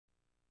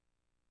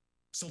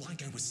So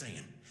like I was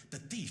saying, the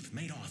thief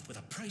made off with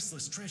a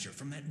priceless treasure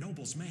from that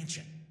noble's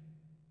mansion.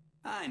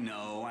 I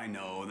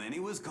know. Then he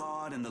was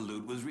caught and the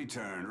loot was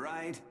returned,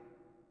 right?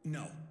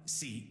 No,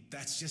 see,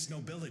 that's just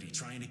nobility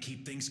trying to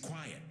keep things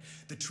quiet.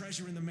 The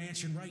treasure in the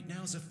mansion right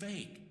now is a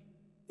fake.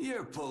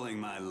 You're pulling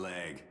my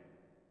leg.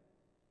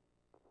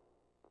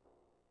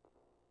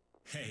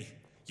 Hey,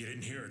 you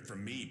didn't hear it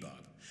from me,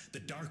 bub. The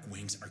Dark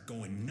Wings are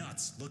going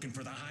nuts looking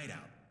for the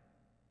hideout.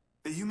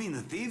 You mean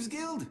the Thieves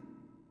Guild?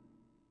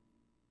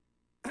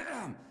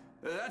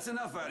 That's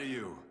enough out of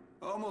you.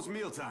 Almost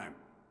mealtime.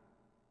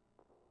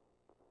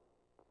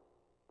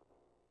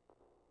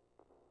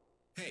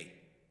 Hey,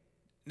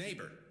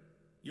 neighbor,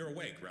 you're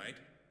awake, right?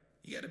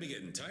 You gotta be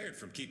getting tired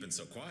from keeping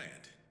so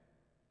quiet.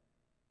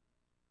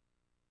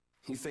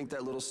 You think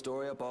that little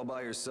story up all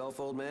by yourself,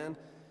 old man?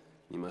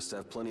 You must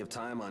have plenty of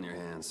time on your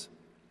hands.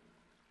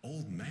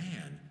 Old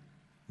man?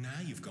 Now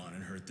you've gone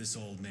and hurt this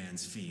old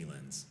man's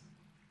feelings.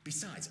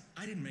 Besides,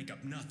 I didn't make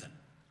up nothing.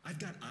 I've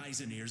got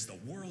eyes and ears the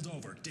world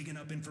over digging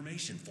up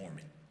information for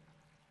me.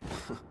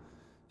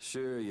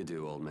 Sure you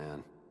do, old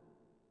man.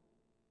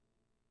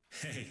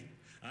 Hey,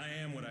 I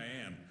am what I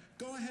am.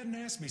 Go ahead and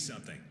ask me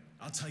something.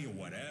 I'll tell you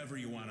whatever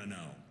you want to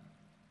know.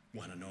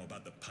 Want to know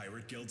about the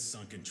Pirate Guild's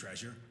sunken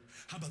treasure?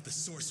 How about the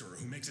sorcerer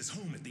who makes his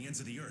home at the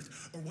ends of the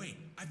earth? Or wait,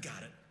 I've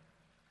got it.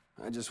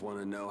 I just want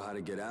to know how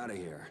to get out of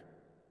here.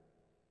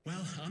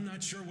 Well, I'm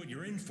not sure what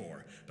you're in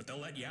for, but they'll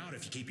let you out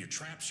if you keep your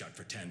trap shut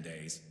for 10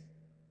 days.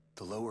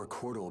 The lower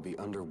quarter will be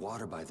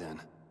underwater by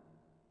then.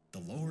 The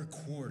lower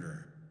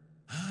quarter?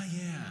 Ah,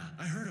 yeah,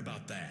 I heard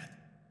about that.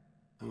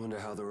 I wonder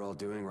how they're all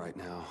doing right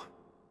now.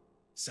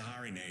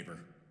 Sorry, neighbor.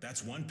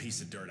 That's one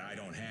piece of dirt I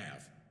don't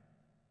have.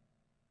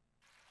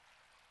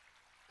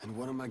 And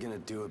what am I gonna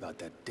do about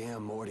that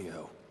damn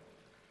Mordio?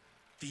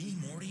 The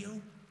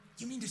Mordio?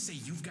 You mean to say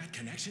you've got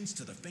connections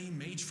to the famed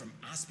mage from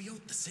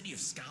Ospio, the city of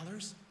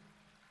scholars?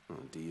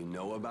 Do you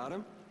know about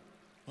him?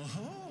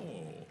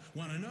 Oh,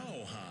 wanna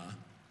know, huh?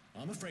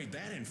 I'm afraid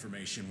that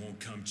information won't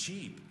come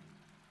cheap.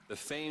 The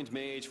famed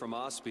mage from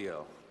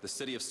Ospio, the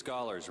city of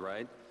scholars,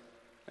 right?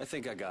 I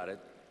think I got it.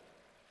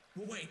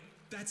 Well, wait,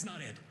 that's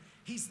not it.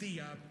 He's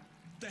the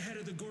head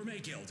of the Gourmet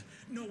Guild.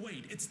 No,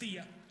 wait, it's the,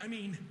 I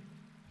mean...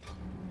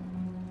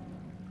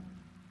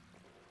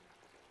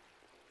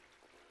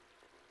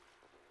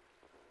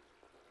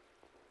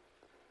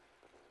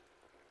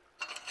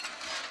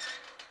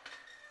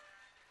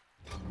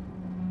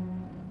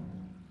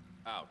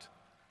 Out.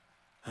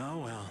 Oh,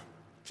 well,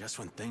 just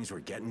when things were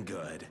getting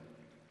good.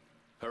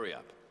 Hurry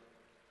up.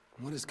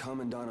 What is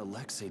Commandant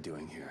Alexei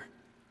doing here?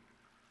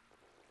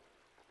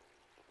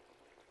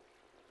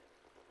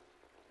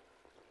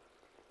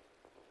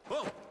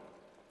 Whoa!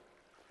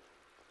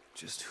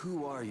 Just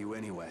who are you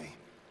anyway?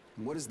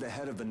 And what does the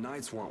head of the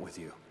Knights want with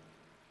you?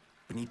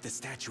 Beneath the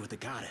statue of the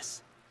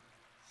goddess.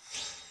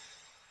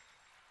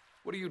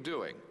 What are you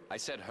doing? I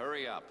said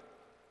hurry up.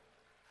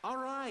 All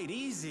right,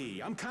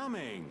 easy. I'm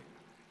coming.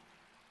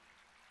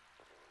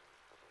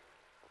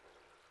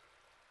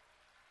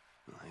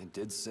 I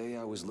did say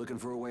I was looking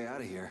for a way out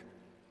of here.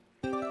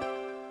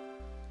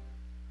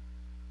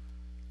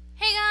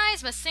 Hey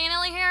guys,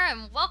 MasaeAnela here,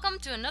 and welcome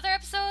to another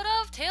episode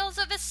of Tales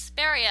of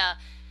Vesperia.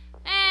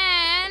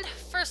 And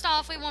first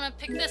off, we want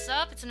to pick this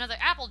up. It's another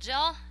apple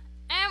gel,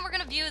 and we're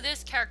gonna view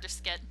this character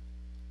skit.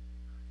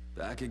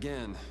 Back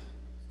again.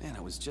 Man,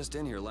 I was just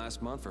in here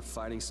last month for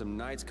fighting some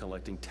knights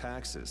collecting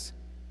taxes.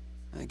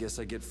 I guess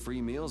I get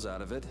free meals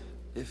out of it,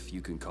 if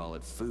you can call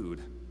it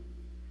food.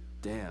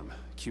 Damn,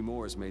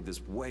 Cumor's made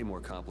this way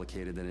more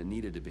complicated than it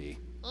needed to be.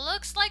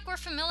 Looks like we're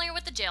familiar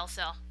with the jail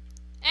cell.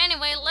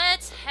 Anyway,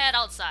 let's head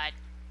outside.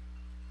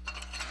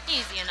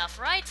 Easy enough,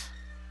 right?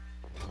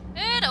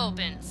 It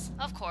opens,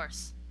 of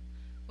course.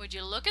 Would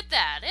you look at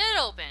that? It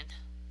opened.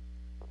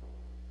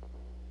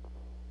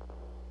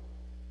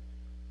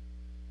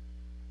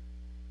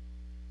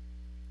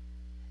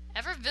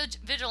 Ever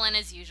vigilant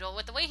as usual.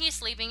 With the way he's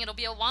sleeping, it'll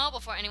be a while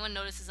before anyone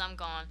notices I'm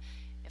gone.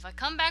 If I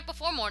come back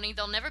before morning,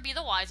 they'll never be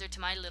the wiser to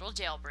my little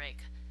jailbreak.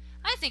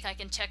 I think I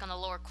can check on the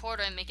lower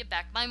quarter and make it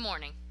back by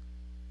morning.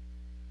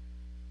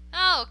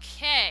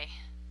 Okay.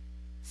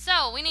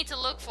 So, we need to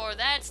look for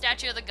that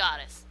statue of the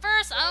goddess.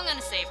 First, I'm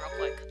gonna save real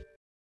quick.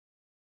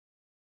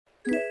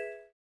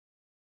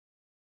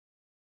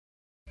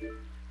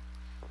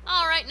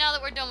 Alright, now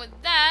that we're done with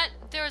that,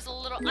 there's a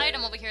little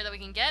item over here that we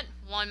can get.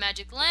 One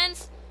magic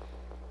lens.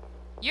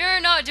 You're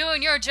not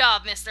doing your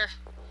job, mister.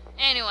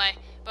 Anyway,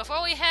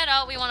 before we head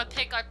out, we want to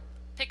pick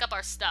up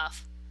our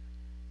stuff.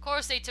 Of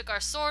course, they took our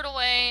sword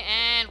away,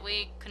 and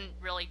we couldn't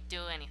really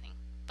do anything.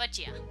 But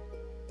yeah.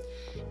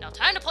 Now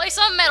time to play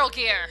some Metal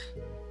Gear!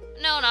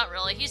 No, not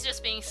really. He's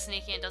just being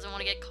sneaky and doesn't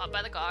want to get caught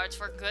by the guards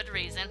for good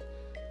reason.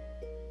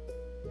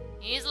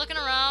 He's looking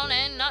around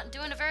and not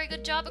doing a very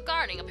good job of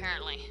guarding,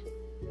 apparently.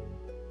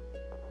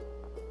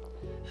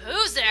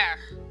 Who's there?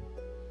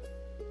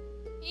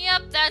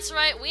 Yep, that's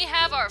right. We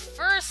have our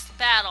first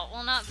battle.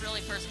 Well, not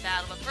really first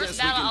battle, but first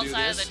battle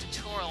outside of the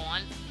tutorial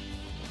one.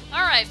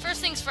 Alright, first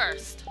things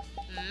first.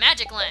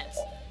 Magic lens.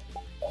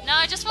 Now,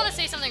 I just want to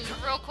say something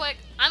real quick.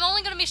 I'm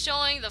only going to be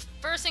showing the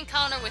first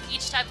encounter with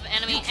each type of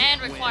enemy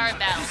and required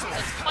battles,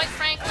 because quite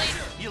frankly,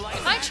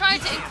 if I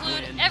tried to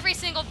include every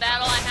single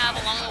battle I have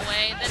along the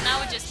way, then that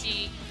would just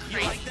be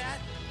crazy.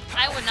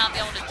 I would not be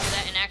able to do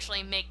that and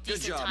actually make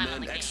decent time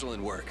on the game.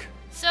 Excellent work.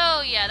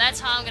 So yeah, that's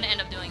how I'm going to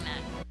end up doing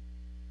that.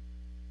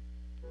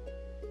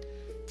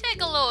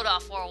 Take a load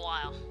off for a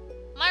while.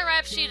 My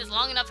rap sheet is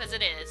long enough as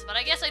it is, but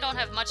I guess I don't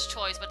have much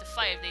choice but to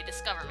fight if they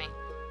discover me.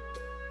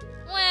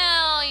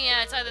 Well,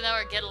 yeah, it's either that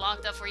or get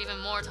locked up for even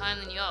more time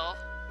than you owe.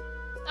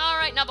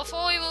 Alright, now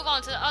before we move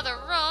on to the other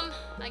room,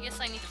 I guess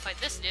I need to fight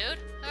this dude.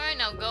 Alright,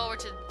 now go over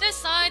to this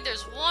side,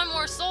 there's one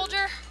more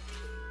soldier.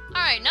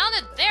 Alright, now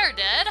that they're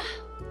dead,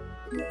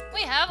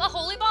 we have a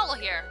holy bottle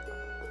here.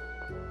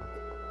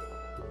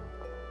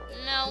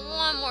 Now,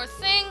 one more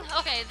thing.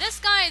 Okay, this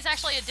guy is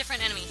actually a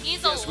different enemy.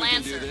 He's a Lancer. We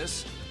can do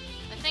this.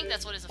 I think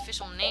that's what his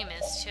official name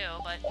is, too,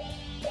 but...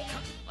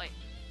 Wait.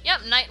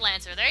 Yep, Knight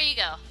Lancer. There you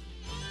go.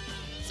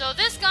 So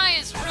this guy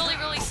is really,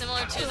 really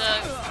similar to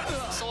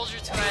the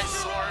soldiers who has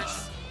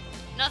swords.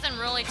 Nothing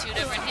really too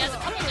different. He has a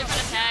couple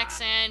different attacks,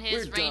 and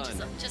his range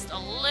is just a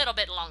little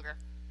bit longer.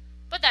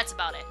 But that's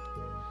about it.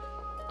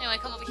 Anyway,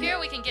 come over here.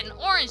 We can get an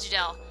orange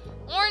gel.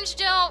 Orange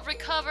gel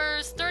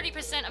recovers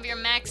 30% of your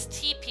max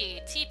TP.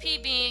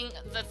 TP being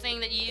the thing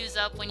that you use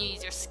up when you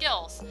use your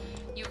skills.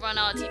 You run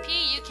out of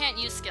TP, you can't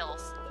use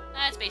skills.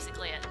 That's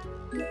basically it.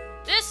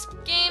 This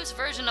game's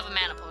version of a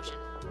mana potion.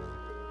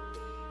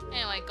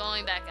 Anyway,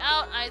 going back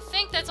out, I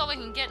think that's all we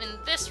can get in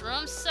this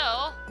room,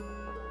 so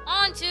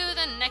on to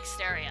the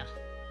next area.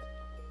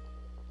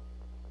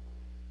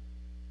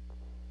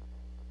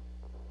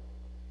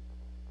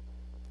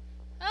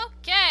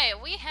 Okay,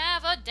 we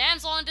have a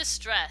damsel in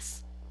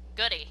distress.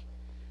 Goody.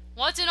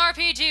 What's an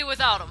RPG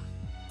without him?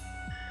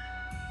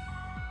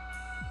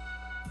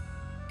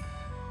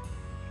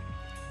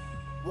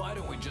 Why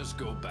don't we just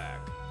go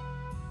back?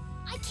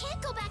 I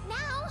can't go back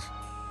now.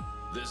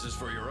 This is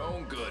for your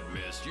own good,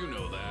 miss. You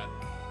know that.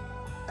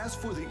 As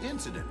for the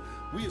incident,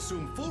 we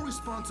assume full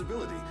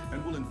responsibility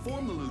and will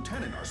inform the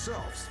lieutenant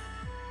ourselves.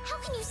 How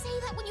can you say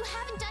that when you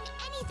haven't done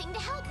anything to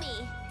help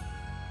me?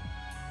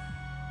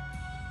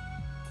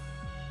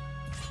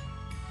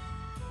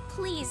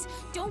 Please,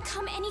 don't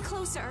come any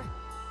closer.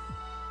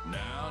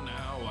 Now,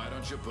 why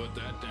don't you put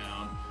that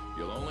down?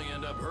 You'll only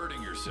end up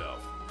hurting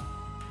yourself.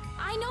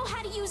 I know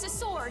how to use a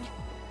sword.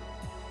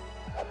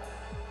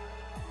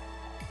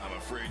 I'm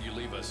afraid you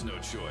leave us no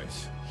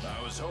choice.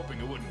 I was hoping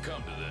it wouldn't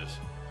come to this.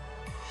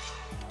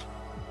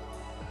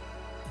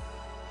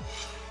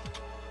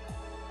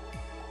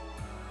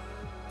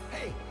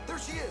 Hey, there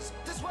she is!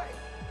 This way!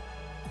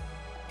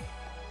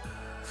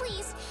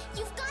 Please,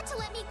 you've got to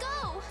let me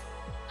go.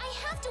 I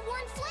have to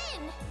warn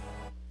Flynn.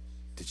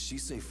 Did she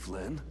say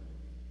Flynn?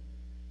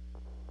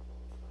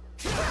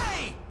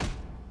 Hey!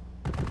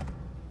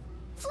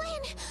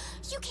 Flynn,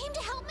 you came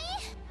to help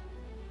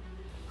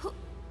me?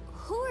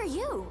 Who are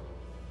you?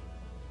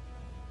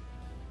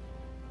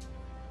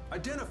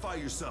 Identify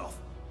yourself.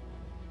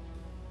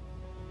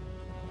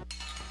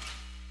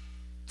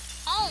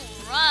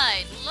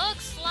 Alright,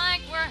 looks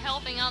like we're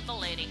helping out the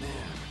lady. Man,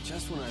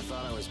 just when I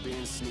thought I was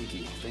being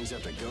sneaky, things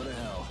have to go to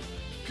hell.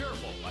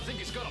 Careful, I think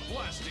he's gonna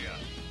blast you.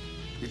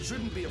 It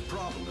shouldn't be a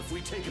problem if we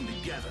take him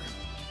together.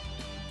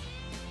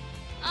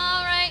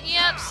 Alright,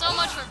 yep, so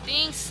much for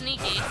being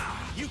sneaky.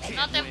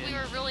 Not that we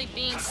were really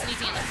being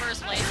sneaky in the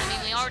first place. I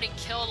mean, we already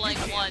killed, like,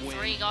 what,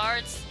 3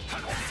 guards?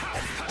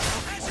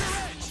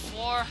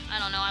 4? I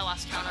don't know, I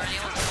lost count already.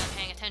 I wasn't really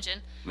paying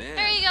attention. Man,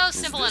 there you go,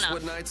 simple is this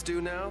enough. what knights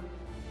do now?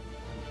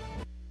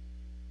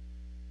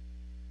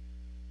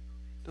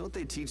 Don't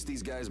they teach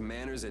these guys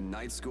manners in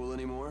night school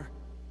anymore?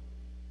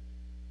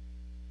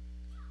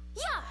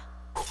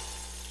 Yeah.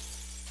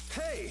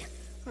 Hey!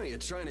 Are you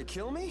trying to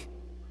kill me?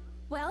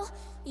 Well,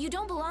 you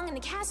don't belong in the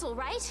castle,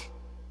 right?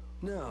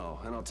 No,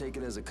 and I'll take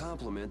it as a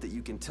compliment that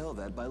you can tell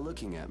that by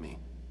looking at me.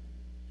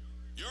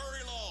 Yuri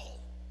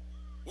Lowell,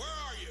 where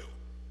are you?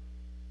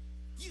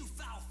 You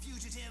foul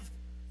fugitive!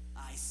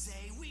 I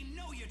say, we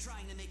know you're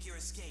trying to make your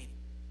escape.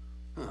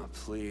 Oh,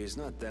 please,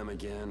 not them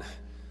again.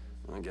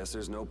 I guess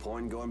there's no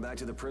point in going back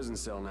to the prison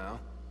cell now.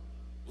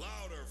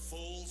 Louder,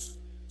 fools.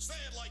 Say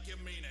it like you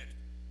mean it.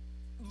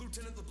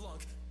 Lieutenant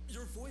LeBlanc,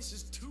 your voice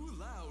is too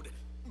loud.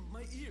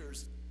 My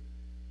ears.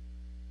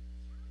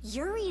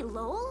 Yuri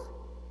Lowell?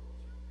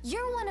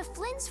 You're one of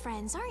Flynn's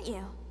friends, aren't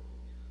you?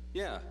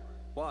 Yeah,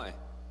 why?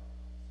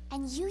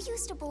 And you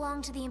used to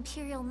belong to the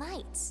Imperial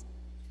Knights.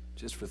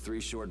 Just for 3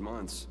 short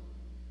months.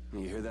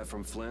 You hear that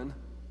from Flynn?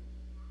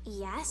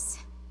 Yes?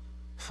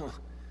 Huh.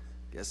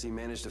 Guess he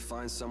managed to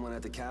find someone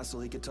at the castle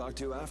he could talk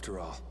to after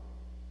all.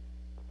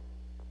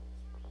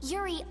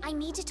 Yuri, I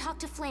need to talk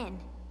to Flynn.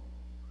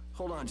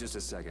 Hold on just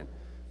a second.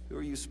 Who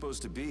are you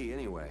supposed to be,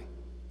 anyway?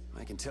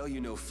 I can tell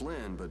you know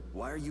Flynn, but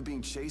why are you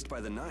being chased by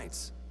the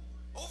Knights?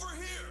 Over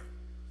here!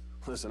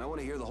 Listen, I want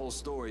to hear the whole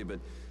story, but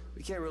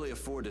we can't really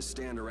afford to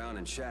stand around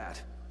and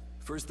chat.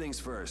 First things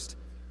first,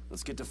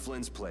 let's get to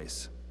Flynn's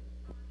place.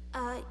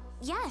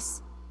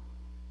 Yes.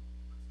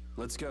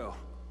 Let's go.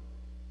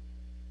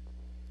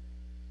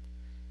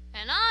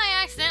 And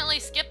I accidentally accidentally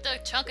skipped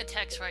a chunk of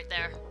text right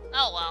there.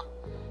 Oh well.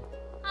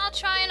 I'll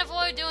try and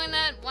avoid doing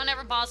that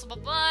whenever possible,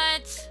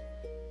 but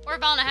we're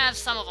bound to have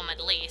some of them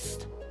at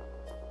least.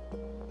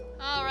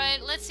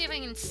 Alright, let's see if we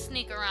can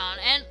sneak around.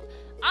 And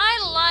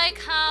I like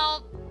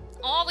how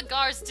all the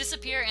guards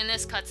disappear in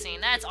this cutscene.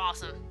 That's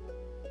awesome.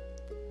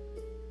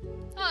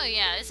 Oh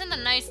yeah, isn't the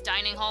nice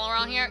dining hall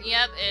around here?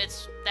 Yep,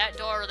 it's that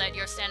door that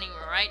you're standing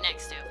right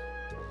next to.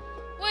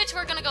 Which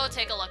we're gonna go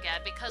take a look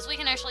at, because we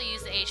can actually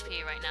use the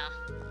HP right now.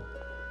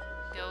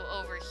 Go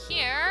over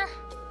here.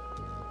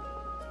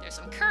 There's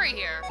some curry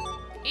here.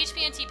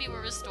 HP and TP were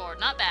restored,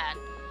 not bad.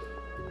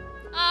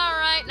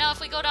 Alright, now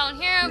if we go down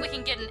here, we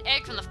can get an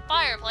egg from the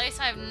fireplace.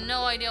 I have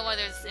no idea why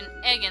there's an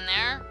egg in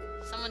there.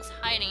 Someone's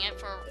hiding it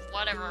for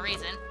whatever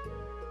reason.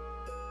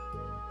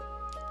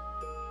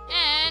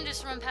 And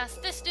just run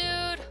past this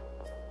dude.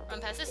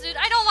 Run past this dude.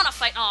 I don't want to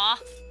fight. Aw.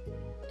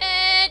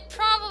 It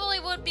probably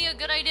would be a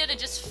good idea to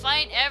just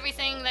fight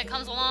everything that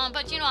comes along,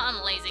 but you know what?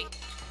 I'm lazy.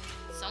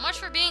 So much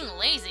for being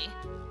lazy.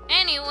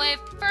 Anyway,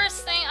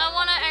 first thing, I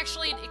want to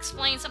actually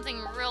explain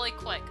something really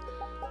quick.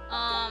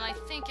 I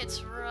think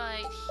it's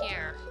right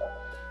here.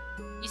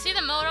 You see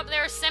the mode up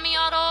there,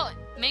 semi-auto,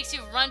 makes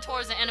you run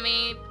towards the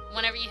enemy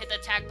whenever you hit the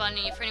attack button,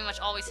 and you pretty much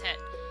always hit.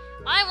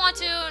 I want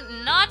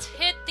to not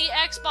hit the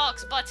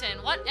Xbox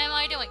button. What am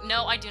I doing?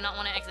 No, I do not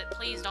want to exit.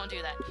 Please don't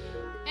do that.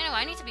 Anyway,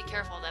 I need to be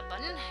careful of that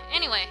button.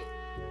 Anyway,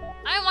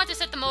 I want to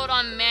set the mode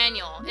on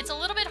manual. It's a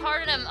little bit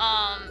harder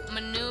to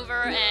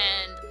maneuver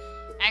and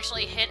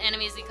actually hit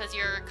enemies because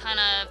you're kind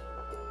of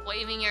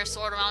waving your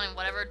sword around in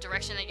whatever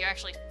direction that you're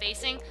actually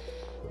facing.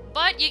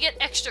 But you get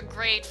extra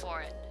grade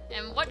for it.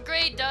 And what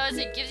grade does,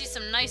 it gives you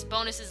some nice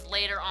bonuses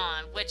later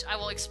on, which I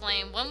will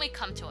explain when we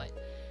come to it.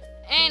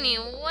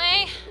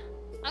 Anyway,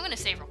 I'm gonna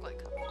save real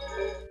quick.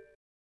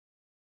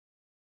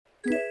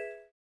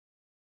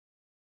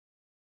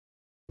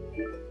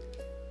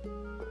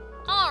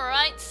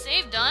 Alright,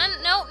 save done.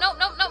 No, no,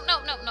 no, no,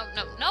 no, no, no,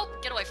 no, no.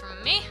 Get away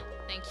from me.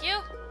 Thank you.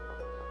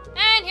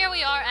 And here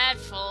we are at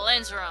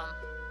Flynn's room.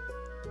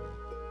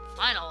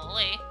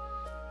 Finally.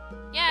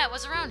 Yeah, it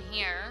was around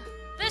here.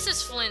 This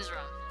is Flynn's room.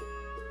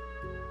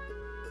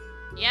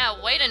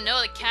 Yeah, way to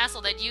know the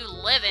castle that you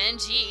live in,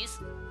 jeez.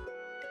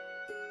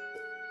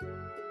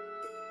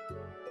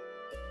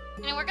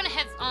 And we're gonna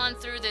head on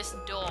through this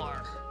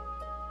door.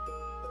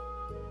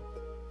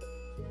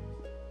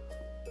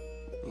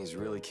 He's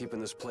really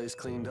keeping this place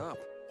cleaned up.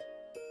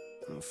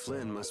 And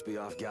Flynn must be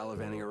off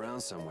gallivanting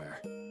around somewhere.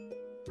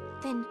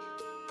 Then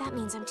that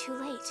means I'm too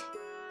late.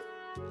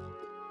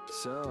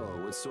 So,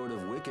 what sort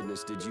of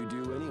wickedness did you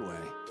do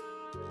anyway?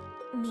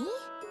 Me?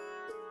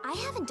 I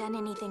haven't done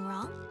anything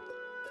wrong.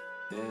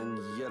 And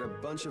yet a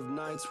bunch of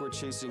knights were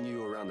chasing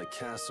you around the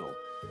castle.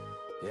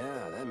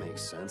 Yeah, that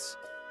makes sense.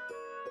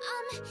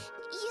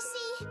 You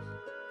see,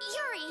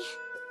 Yuri.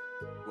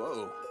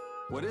 Whoa,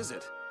 what is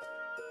it?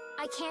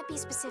 I can't be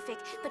specific,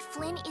 but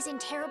Flynn is in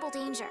terrible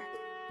danger.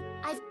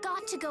 I've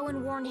got to go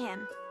and warn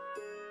him.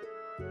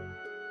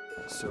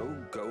 So,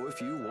 go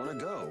if you want to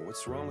go.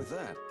 What's wrong with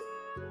that?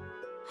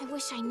 I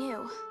wish I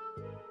knew.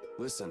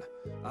 Listen,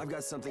 I've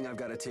got something I've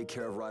got to take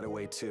care of right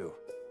away, too.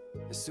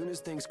 As soon as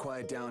things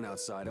quiet down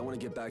outside, I want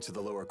to get back to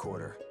the lower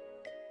quarter.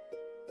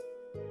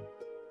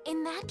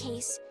 In that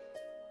case,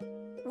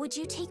 would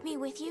you take me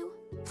with you,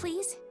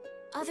 please?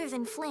 Other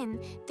than Flynn,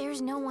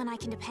 there's no one I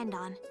can depend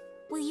on.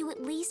 Will you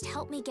at least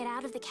help me get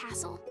out of the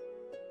castle?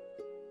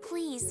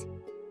 Please.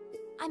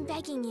 I'm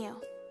begging you.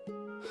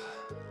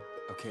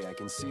 Okay, I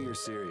can see you're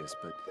serious,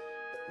 but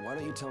why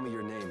don't you tell me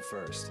your name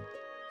first?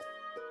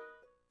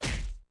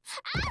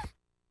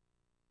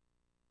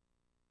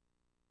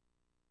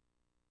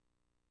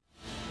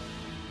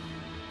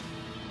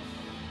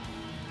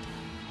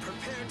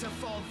 Prepare to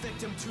fall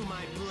victim to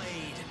my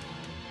blade.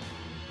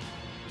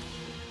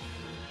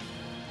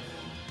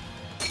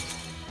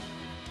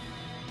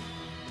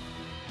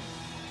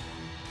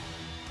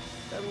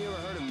 Haven't you ever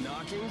heard him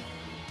knocking?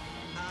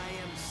 I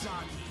am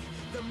Zaki,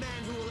 the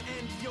man who will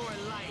end your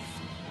life.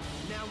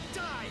 Now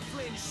die,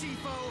 Flynn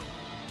Shifo!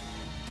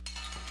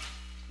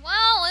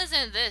 Well,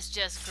 isn't this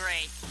just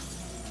great?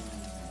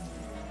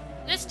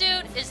 This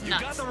dude is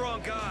nuts. You got the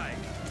wrong guy.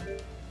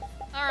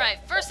 Alright,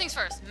 first things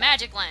first.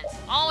 Magic lens.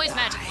 Always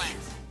magic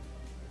lens.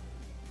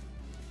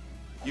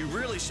 You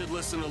really should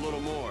listen a little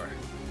more.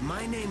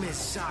 My name is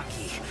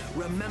Zaki.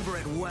 Remember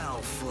it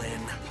well,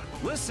 Flynn.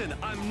 Listen,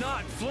 I'm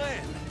not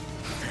Flynn.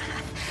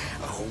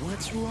 Oh,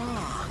 what's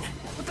wrong?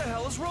 What the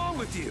hell is wrong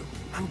with you?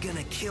 I'm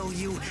gonna kill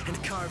you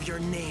and carve your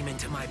name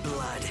into my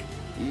blood.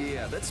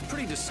 Yeah, that's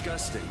pretty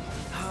disgusting.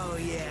 Oh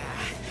yeah,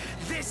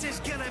 this is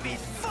gonna be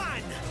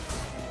fun!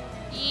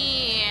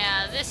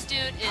 Yeah, this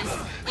dude is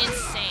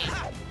insane.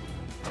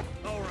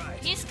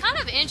 Alright. He's kind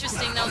of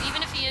interesting though,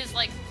 even if he is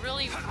like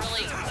really,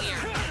 really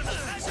weird.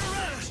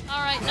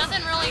 Alright,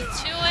 nothing really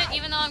to it,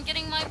 even though I'm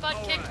getting my butt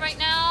kicked right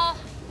now.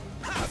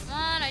 Come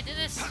on, I did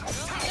this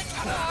really good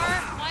before.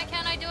 Why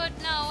can't I do it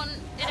now when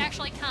it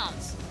actually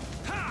counts?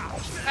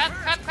 Crap,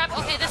 crap, crap.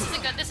 Okay, this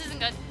isn't good. This isn't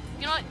good.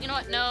 You know what? You know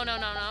what? No, no,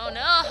 no, no,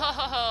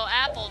 no.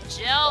 Apple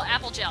gel.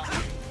 Apple gel.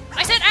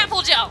 I said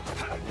apple gel.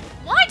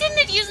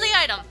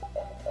 item.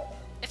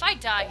 If I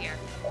die here.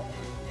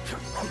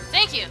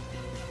 Thank you.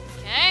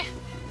 Okay.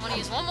 I want to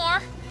use one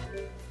more.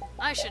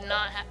 I should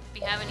not be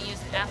having to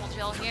use apple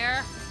gel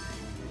here.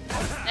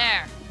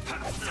 There.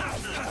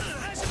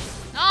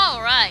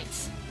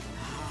 Alright.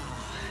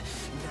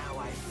 Now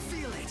I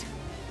feel it.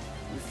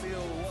 You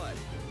feel what?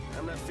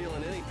 I'm not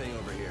feeling anything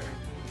over here.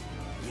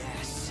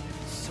 Yes,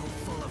 so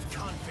full of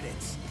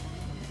confidence.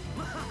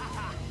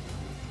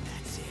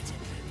 That's it.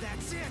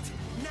 That's it.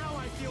 Now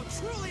I feel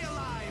truly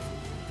alive.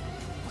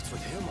 What's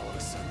with him all of a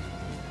sudden?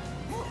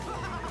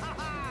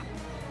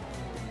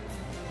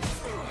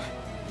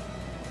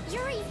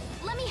 Yuri,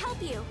 let me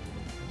help you.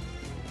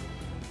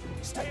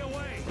 Stay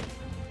away.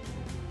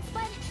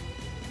 But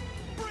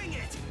Bring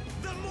it.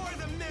 The more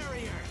the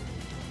merrier.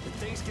 If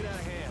things get out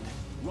of hand,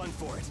 run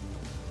for it.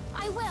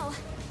 I will.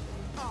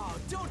 Oh,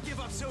 don't give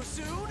up so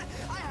soon.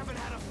 I haven't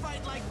had a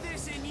fight like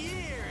this in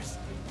years.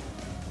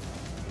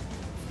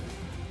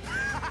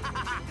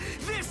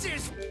 This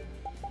is...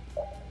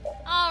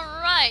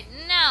 Alright,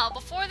 now,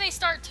 before they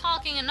start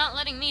talking and not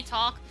letting me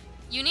talk,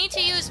 you need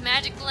to use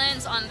magic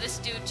lens on this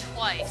dude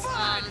twice.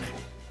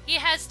 He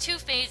has two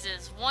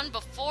phases, one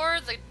before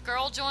the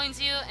girl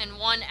joins you and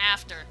one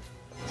after.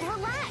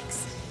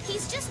 Relax.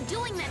 He's just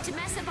doing that to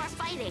mess up our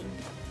fighting.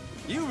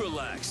 You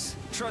relax.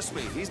 Trust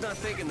me, he's not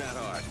thinking that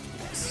hard.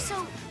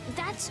 So,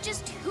 that's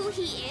just who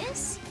he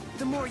is?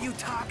 The more you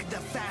talk, the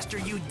faster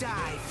you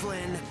die,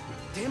 Flynn.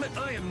 Damn it,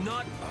 I am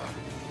not...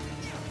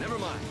 Never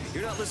mind,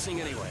 you're not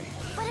listening anyway.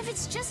 But if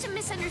it's just a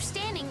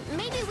misunderstanding,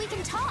 maybe we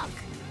can talk.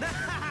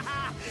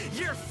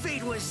 Your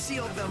fate was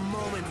sealed the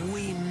moment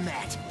we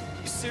met.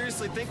 You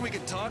seriously think we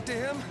could talk to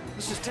him?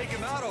 Let's just take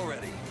him out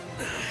already.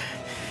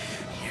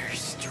 You're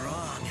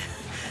strong.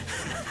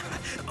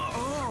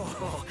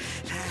 Oh,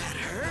 that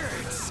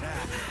hurts.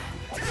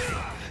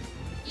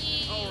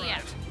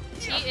 Yeah,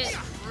 he is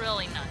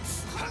really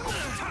nuts.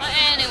 But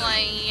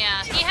anyway,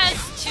 yeah, he has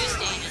two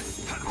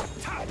stages.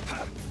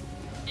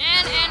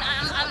 And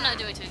I'm not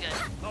doing too good.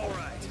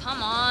 Alright.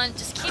 Come on,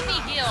 just keep me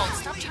healed.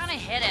 Stop trying to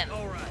hit him.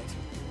 Alright.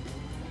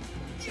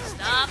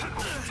 Stop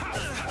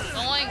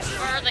going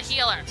for the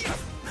healer.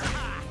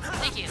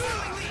 Thank you.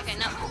 Okay,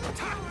 no.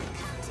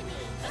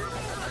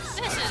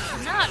 This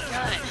is not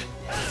good.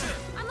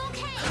 I'm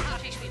okay. How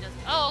much HP does...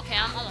 Oh, okay,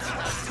 I'm almost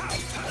done.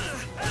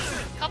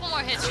 A couple more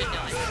hits should do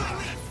it.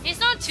 He's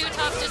not too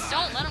tough, just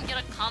don't let him get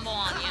a combo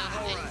on you,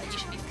 and you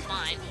should be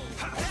fine.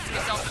 Get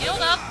yourself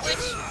healed up,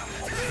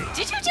 which...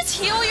 Did you just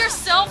heal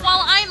yourself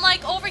while I'm,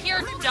 like, over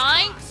here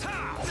dying?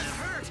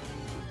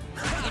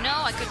 You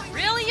know, I could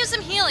really use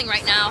some healing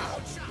right now.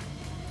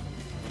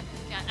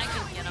 Yeah, I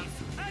can get him.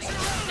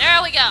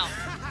 There we go.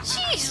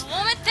 Jeez,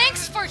 woman,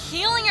 thanks for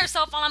healing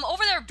yourself while I'm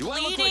over there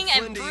bleeding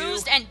and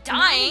bruised and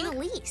dying. Not in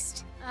the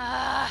least.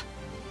 I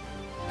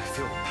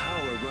feel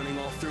power running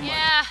all through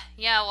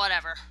Yeah,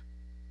 whatever.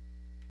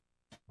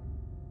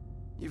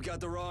 You've got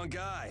the wrong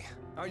guy.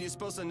 Aren't you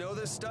supposed to know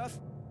this stuff?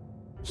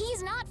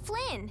 He's not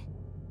Flynn.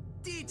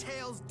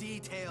 Details,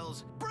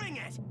 details. Bring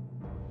it!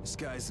 This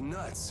guy's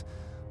nuts.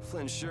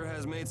 Flynn sure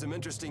has made some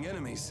interesting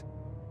enemies.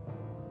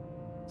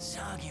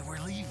 Soggy, we're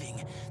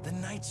leaving. The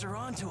Knights are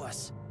onto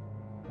us.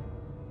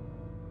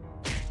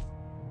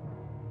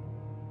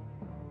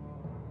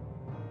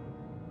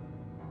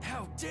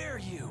 How dare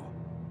you!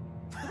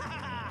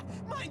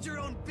 Mind your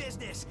own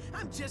business!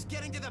 I'm just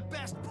getting to the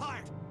best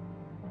part!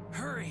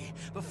 Hurry,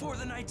 before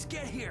the Knights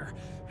get here!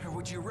 Or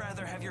would you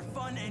rather have your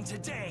fun end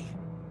today?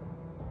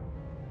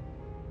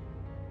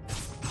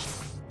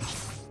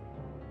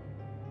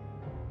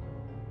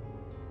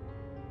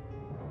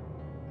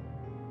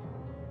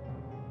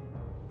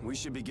 We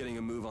should be getting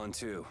a move on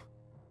too.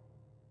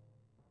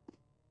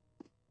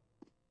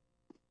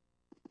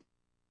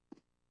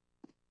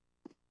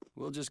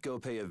 We'll just go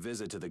pay a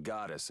visit to the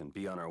goddess and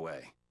be on our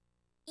way.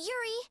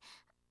 Yuri,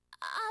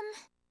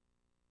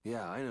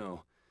 Yeah, I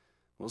know.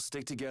 We'll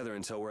stick together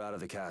until we're out of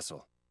the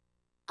castle.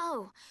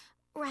 Oh,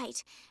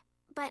 right.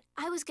 But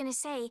I was gonna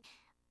say,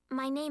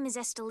 my name is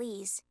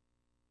Estelise.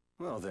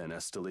 Well then,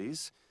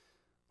 Estelise,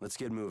 let's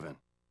get moving.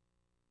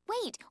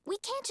 Wait, we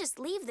can't just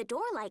leave the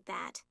door like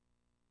that.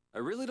 I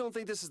really don't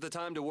think this is the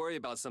time to worry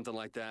about something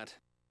like that.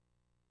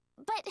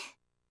 But...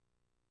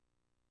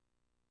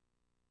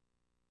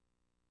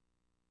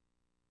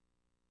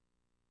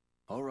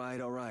 All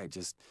right,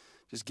 just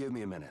give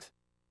me a minute.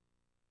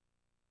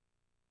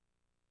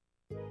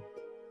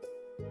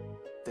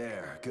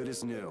 There, good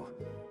as new.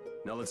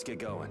 Now let's get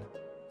going.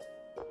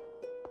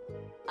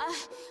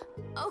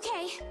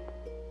 Okay.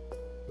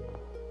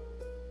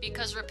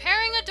 Because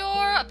repairing a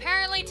door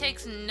apparently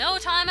takes no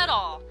time at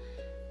all.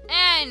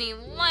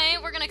 Anyway,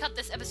 we're gonna cut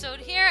this episode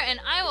here, and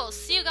I will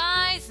see you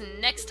guys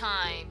next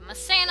time.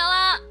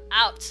 MasaeAnela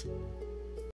out.